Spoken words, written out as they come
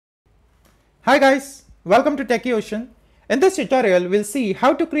Hi guys, welcome to Techie Ocean. In this tutorial, we'll see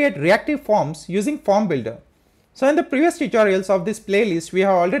how to create reactive forms using Formbuilder. So in the previous tutorials of this playlist, we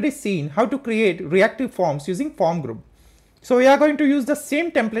have already seen how to create reactive forms using form group. So we are going to use the same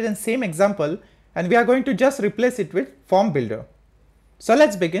template and same example, and we are going to just replace it with Formbuilder. So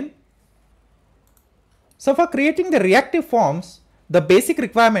let's begin. So for creating the reactive forms, the basic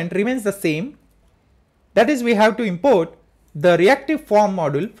requirement remains the same. That is, we have to import the reactive form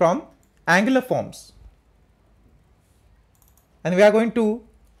module from Angular Forms, and we are going to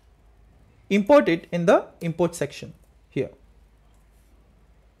import it in the import section here.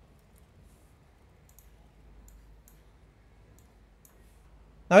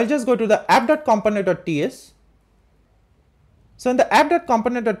 Now I'll just go to the app.component.ts. So in the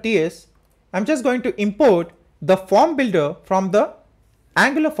app.component.ts, I'm just going to import the form builder from the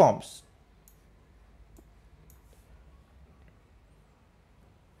Angular Forms.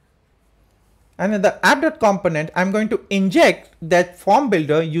 And in the app.component, I'm going to inject that form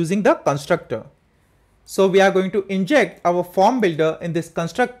builder using the constructor. So we are going to inject our form builder in this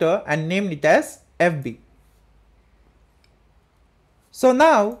constructor and name it as FB. So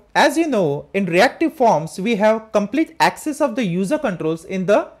now, as you know, in reactive forms, we have complete access of the user controls in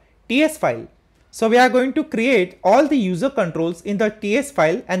the TS file. So we are going to create all the user controls in the TS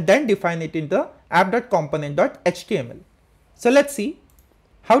file and then define it in the app.component.html. So let's see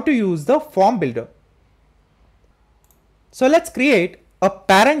how to use the form builder. So let's create a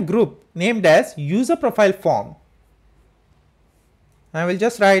parent group named as user profile form. I will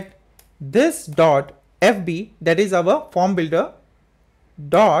just write this dot fb, that is our form builder,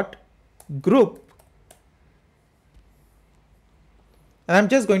 dot group, and I'm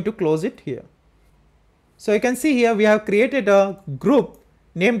just going to close it here. So you can see here we have created a group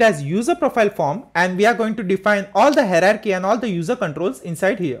named as user profile form, and we are going to define all the hierarchy and all the user controls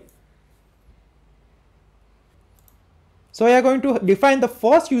inside here. So we are going to define the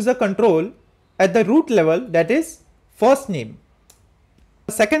first user control at the root level, that is first name.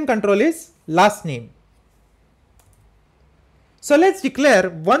 The second control is last name. So let's declare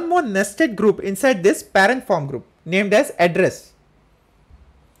one more nested group inside this parent form group named as address.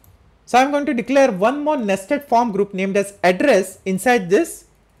 So I'm going to declare one more nested form group named as address inside this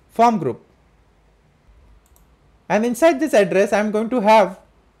form group. And inside this address, I'm going to have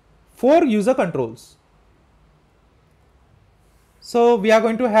 4 user controls. So we are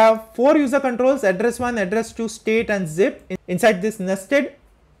going to have 4 user controls: address 1, address 2, state and zip inside this nested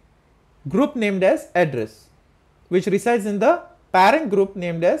group named as address, which resides in the parent group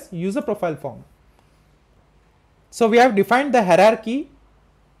named as user profile form. So we have defined the hierarchy.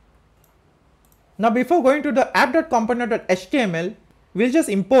 Now before going to the app.component.html, we'll just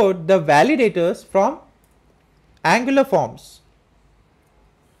import the validators from Angular Forms.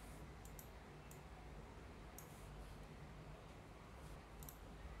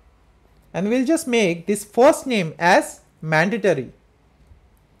 And we'll just make this first name as mandatory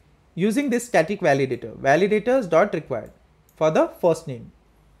using this static validator, validators.required, for the first name.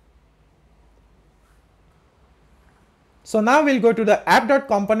 So now we'll go to the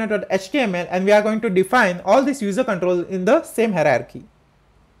app.component.html and we are going to define all these user controls in the same hierarchy.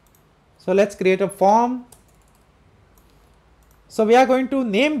 So let's create a form. So we are going to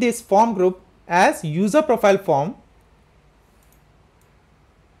name this form group as user profile form,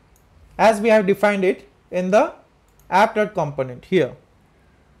 as we have defined it in the app.component here.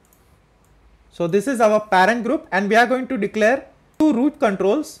 So this is our parent group, and we are going to declare 2 root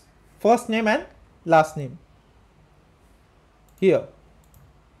controls, first name and last name here.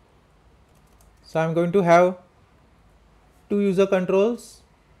 So I'm going to have 2 user controls,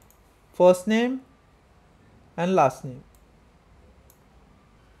 first name and last name.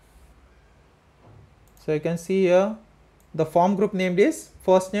 So you can see here the form group named is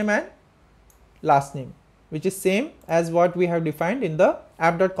first name and last name, which is same as what we have defined in the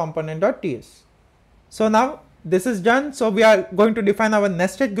app.component.ts. So now this is done. So we are going to define our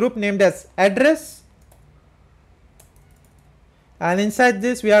nested group named as address, and inside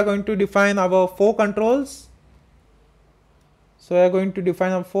this we are going to define our 4 controls. So we are going to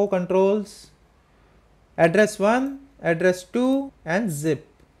define our 4 controls: address 1, address 2 and zip,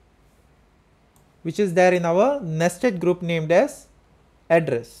 which is there in our nested group named as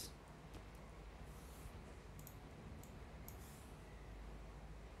address.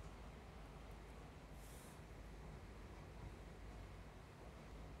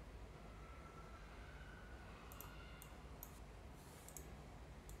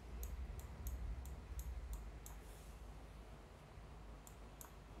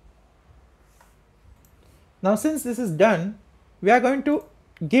 Now since this is done, we are going to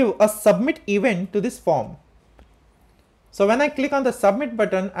give a submit event to this form. So when I click on the submit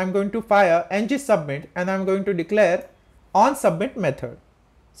button, I'm going to fire ng submit and I'm going to declare on submit method.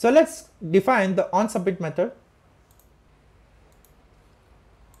 So let's define the on submit method.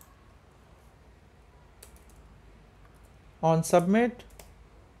 On submit.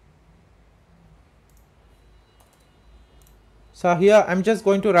 So here I'm just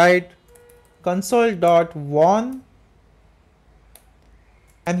going to write console.won,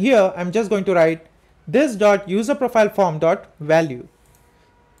 and here I'm just going to write this dot user profile form dot value.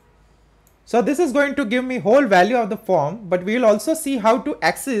 So this is going to give me whole value of the form, but we will also see how to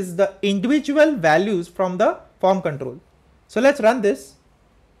access the individual values from the form control. So let's run this.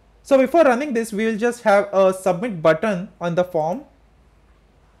 So before running this, we will just have a submit button on the form.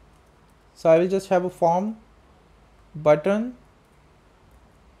 So I will just have a form button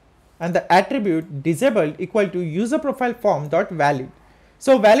and the attribute disabled equal to user profile form dot valid.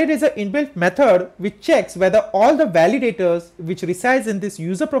 So valid is an inbuilt method which checks whether all the validators which resides in this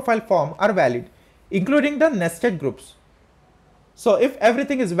user profile form are valid, including the nested groups. So if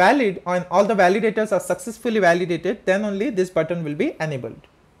everything is valid and all the validators are successfully validated, then only this button will be enabled.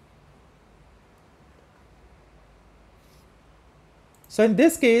 So in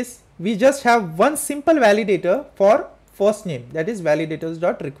this case, we just have one simple validator for first name, that is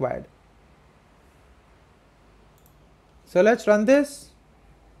validators.required. So let's run this.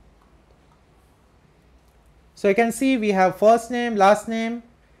 So you can see we have first name, last name,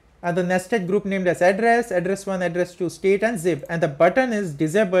 and the nested group named as address, address1, address2, state and zip, and the button is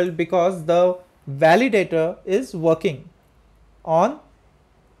disabled because the validator is working on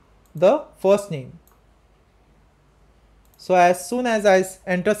the first name. So as soon as I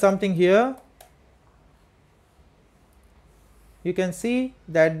enter something here, you can see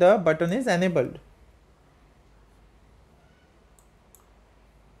that the button is enabled.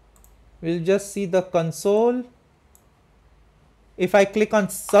 We'll just see the console. If I click on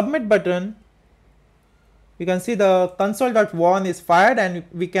submit button, you can see the console.won is fired and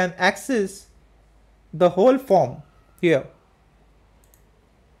we can access the whole form here.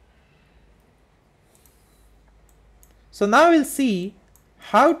 So now we'll see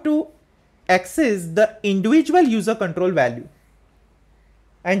how to access the individual user control value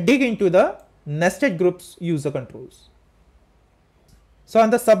and dig into the nested groups user controls. So on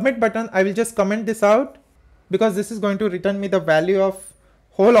the submit button, I will just comment this out because this is going to return me the value of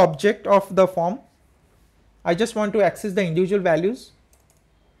whole object of the form. I just want to access the individual values.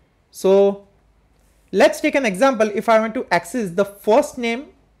 So let's take an example. If I want to access the first name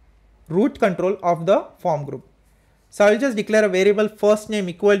root control of the form group. So I will just declare a variable first name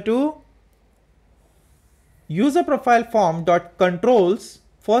equal to user profile form dot controls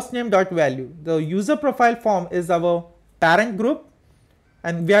first name dot value. The user profile form is our parent group,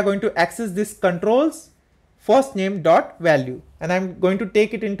 and we are going to access this controls first name dot value, and I'm going to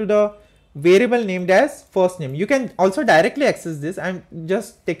take it into the variable named as first name. You can also directly access this. I'm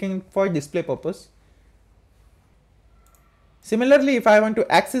just taking it for display purpose. Similarly, if I want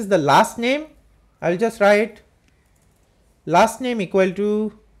to access the last name, I'll just write last name equal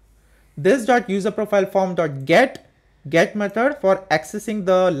to this dot user profile form dot get method for accessing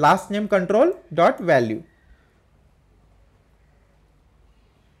the last name control dot value.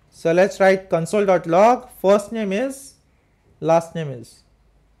 So let's write console.log first name is, last name is.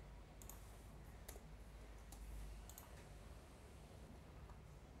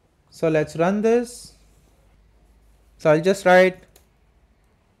 So let's run this. So I'll just write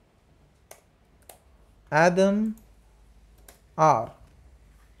Adam R.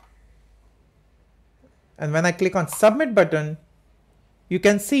 And when I click on submit button, you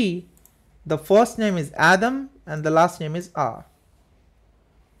can see the first name is Adam and the last name is R.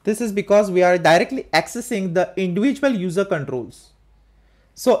 This is because we are directly accessing the individual user controls.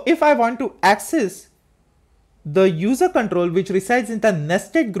 So if I want to access the user control which resides in the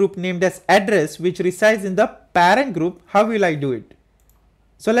nested group named as address, which resides in the parent group, how will I do it?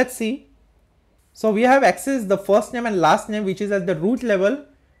 So let's see. So we have accessed the first name and last name which is at the root level.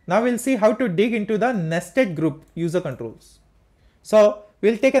 Now we'll see how to dig into the nested group user controls. So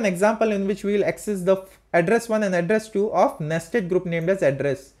we'll take an example in which we will access the address1 and address2 of nested group named as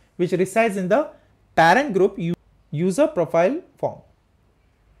address, which resides in the parent group user profile form.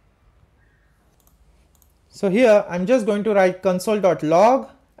 So here I'm just going to write console.log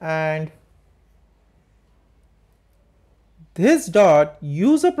and this dot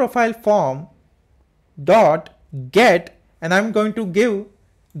user profile form dot get, and I'm going to give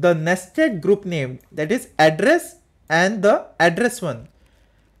the nested group name, that is address and the address1.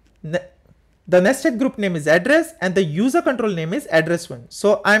 The the nested group name is address and the user control name is address1.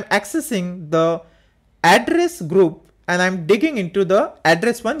 So I'm accessing the address group and I'm digging into the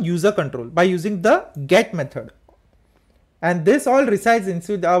address1 user control by using the get method. And this all resides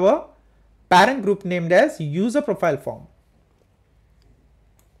inside our parent group named as user profile form.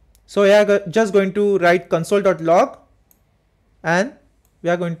 So we are just going to write console.log and we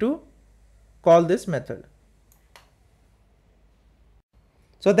are going to call this method.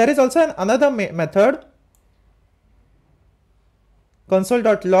 So there is also another method,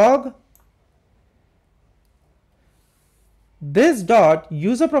 console.log this dot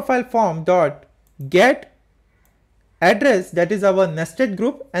user profile form dot get address, that is our nested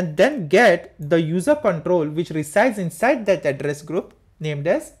group, and then get the user control which resides inside that address group named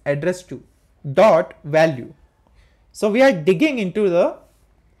as address2 dot value. So we are digging into the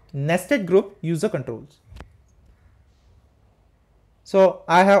nested group user controls. So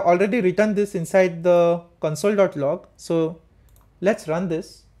I have already written this inside the console.log. So let's run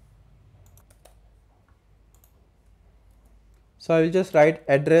this. So I will just write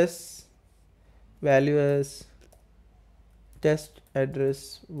address value as test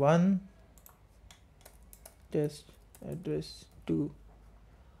address 1, test address 2.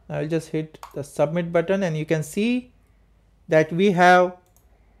 I will just hit the submit button and you can see that we have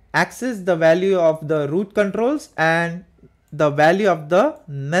accessed the value of the root controls and the value of the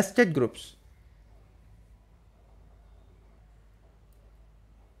nested groups.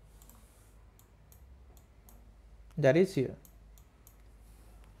 That is here.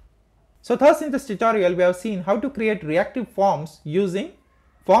 So thus in this tutorial we have seen how to create reactive forms using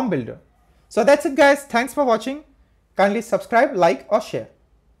Formbuilder. So that's it guys. Thanks for watching. Kindly subscribe, like or share.